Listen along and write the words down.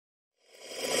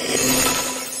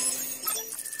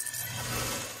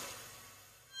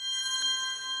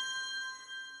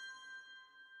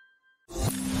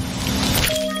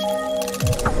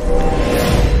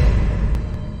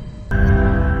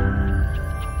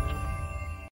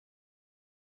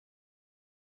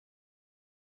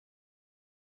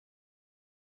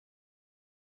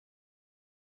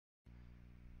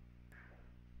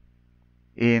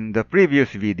In the previous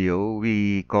video,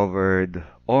 we covered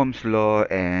Ohm's law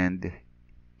and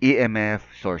EMF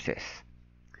sources.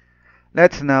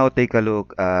 Let's now take a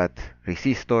look at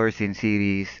resistors in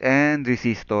series and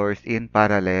resistors in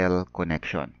parallel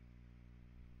connection.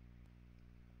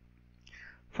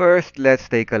 First, let's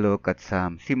take a look at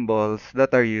some symbols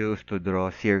that are used to draw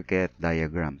circuit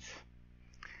diagrams.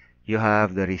 You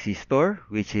have the resistor,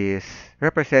 which is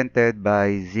represented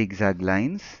by zigzag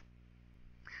lines.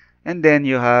 And then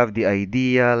you have the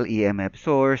ideal EMF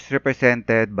source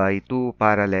represented by two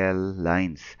parallel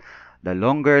lines. The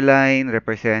longer line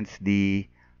represents the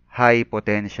high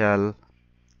potential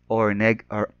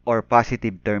or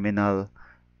positive terminal,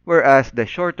 whereas the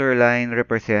shorter line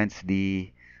represents the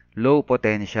low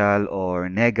potential or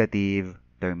negative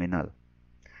terminal.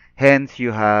 Hence,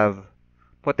 you have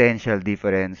potential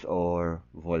difference or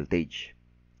voltage.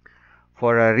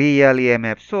 For a real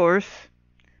EMF source,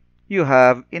 you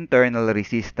have internal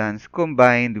resistance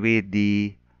combined with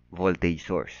the voltage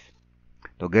source.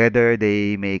 Together,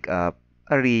 they make up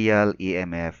a real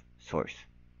EMF source.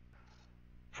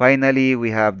 Finally,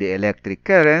 we have the electric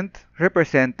current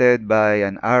represented by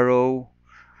an arrow.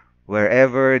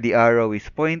 Wherever the arrow is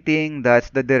pointing, that's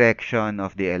the direction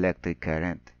of the electric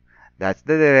current. That's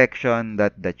the direction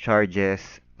that the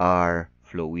charges are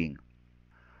flowing.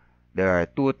 There are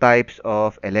two types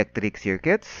of electric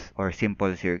circuits or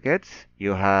simple circuits.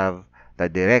 You have the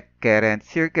direct current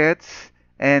circuits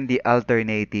and the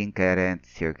alternating current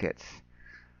circuits.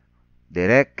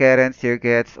 Direct current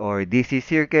circuits or DC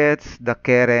circuits, the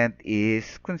current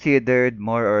is considered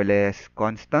more or less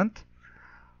constant,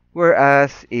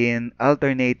 whereas in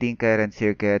alternating current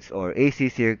circuits or AC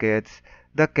circuits,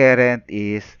 the current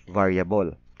is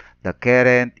variable. The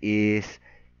current is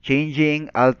changing,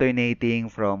 alternating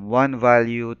from one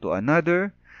value to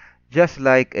another, just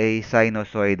like a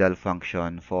sinusoidal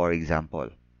function, for example.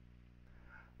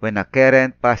 When a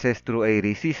current passes through a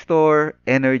resistor,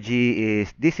 energy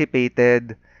is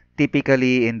dissipated,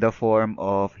 typically in the form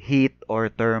of heat or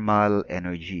thermal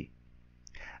energy.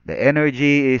 The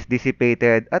energy is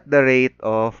dissipated at the rate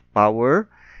of power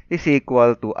is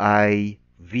equal to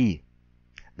IV.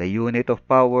 The unit of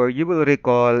power you will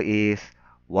recall is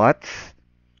watts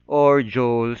or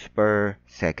joules per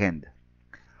second.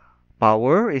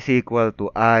 Power is equal to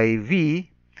IV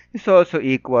is also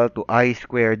equal to I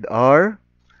squared R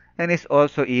and is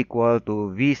also equal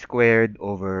to V squared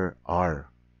over R.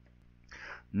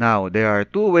 Now, there are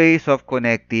two ways of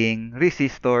connecting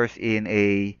resistors in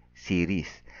a series.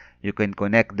 You can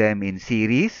connect them in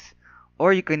series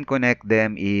or you can connect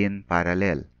them in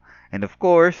parallel. And of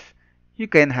course, you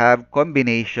can have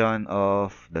combination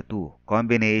of the two,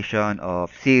 combination of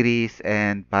series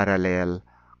and parallel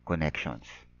connections.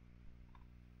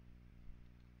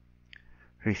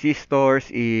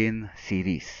 Resistors in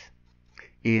series.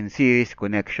 In series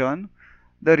connection,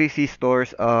 the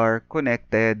resistors are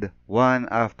connected one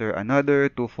after another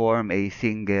to form a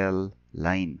single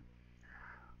line.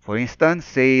 For instance,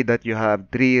 say that you have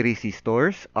three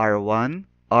resistors, R1,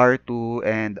 R2,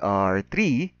 and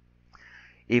R3.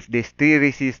 If these three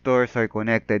resistors are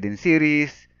connected in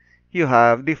series, you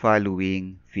have the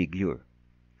following figure.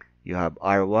 You have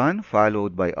R1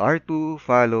 followed by R2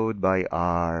 followed by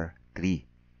R3.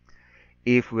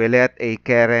 If we let a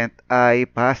current I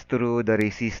pass through the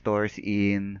resistors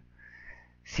in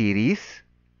series,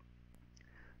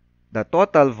 the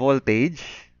total voltage,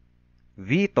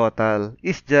 V total,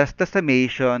 is just the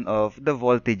summation of the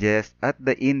voltages at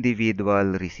the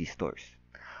individual resistors.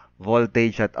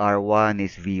 Voltage at R1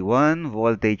 is V1,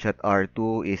 voltage at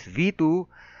R2 is V2,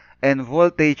 and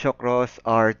voltage across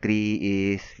R3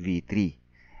 is V3.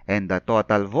 And the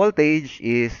total voltage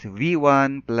is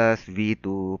V1 plus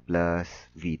V2 plus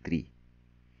V3.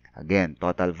 Again,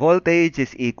 total voltage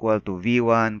is equal to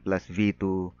V1 plus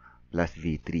V2 plus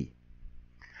V3.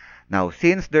 Now,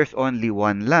 since there's only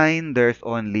one line, there's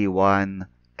only one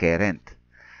current.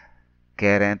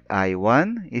 Current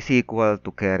I1 is equal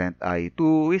to current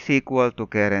I2 is equal to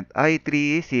current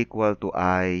I3 is equal to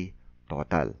I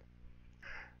total.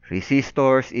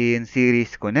 Resistors in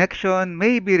series connection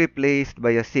may be replaced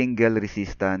by a single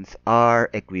resistance R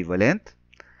equivalent,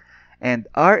 and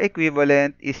R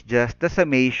equivalent is just the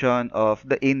summation of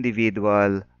the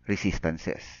individual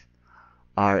resistances.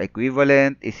 R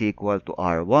equivalent is equal to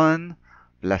R1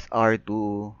 plus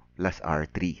R2 plus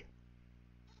R3.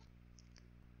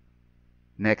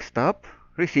 Next up,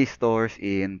 resistors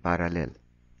in parallel.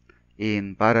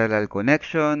 In parallel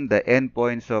connection, the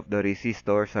endpoints of the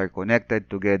resistors are connected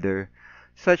together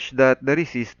such that the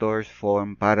resistors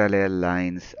form parallel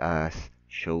lines as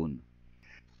shown.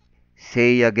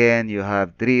 Say again you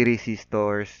have three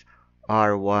resistors,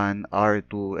 R1,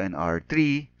 R2, and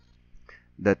R3.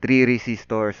 The three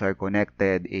resistors are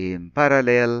connected in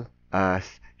parallel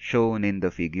as shown in the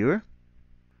figure.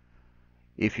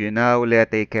 If you now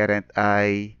let a current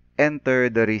I enter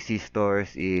the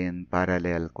resistors in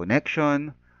parallel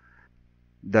connection,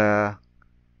 the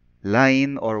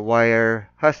line or wire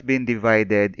has been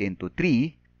divided into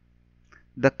three.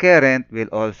 The current will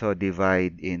also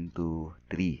divide into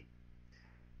three.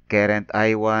 Current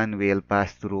I1 will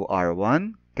pass through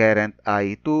R1, current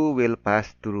I2 will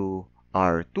pass through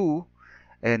R2,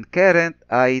 and current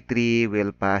I3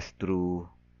 will pass through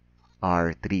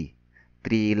R3.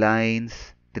 Three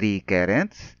lines, three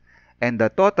currents, and the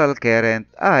total current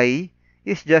I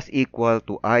is just equal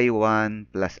to I1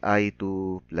 plus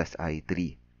I2 plus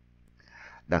I3.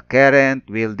 The current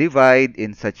will divide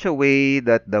in such a way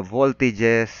that the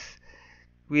voltages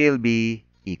will be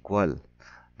equal.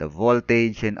 The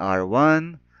voltage in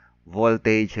R1,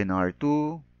 voltage in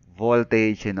R2,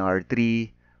 voltage in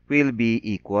R3 will be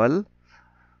equal.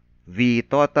 V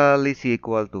total is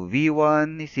equal to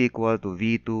V1 is equal to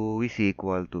V2 is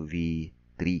equal to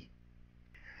V3.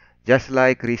 Just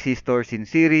like resistors in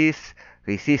series,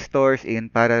 resistors in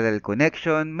parallel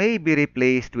connection may be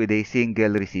replaced with a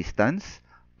single resistance,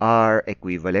 R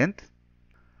equivalent.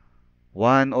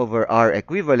 1 over R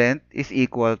equivalent is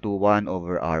equal to 1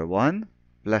 over R1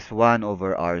 plus 1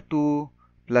 over R2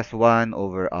 plus 1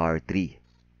 over R3.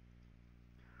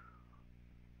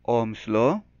 Ohm's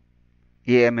law,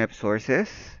 EMF sources,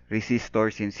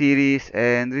 resistors in series,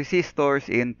 and resistors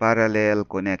in parallel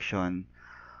connection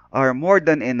are more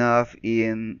than enough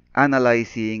in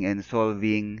analyzing and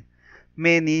solving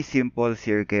many simple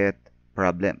circuit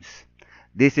problems.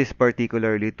 This is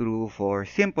particularly true for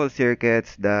simple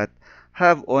circuits that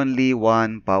have only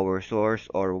one power source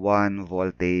or one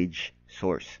voltage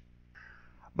source.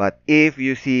 But if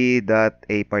you see that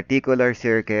a particular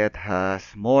circuit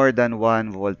has more than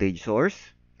one voltage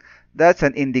source, that's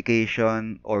an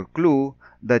indication or clue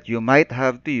that you might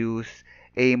have to use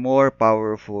a more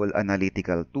powerful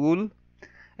analytical tool.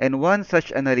 And one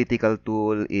such analytical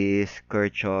tool is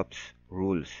Kirchhoff's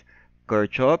rules.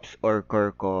 Kirchhoff's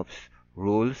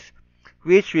rules,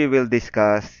 which we will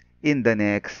discuss in the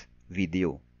next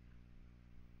video.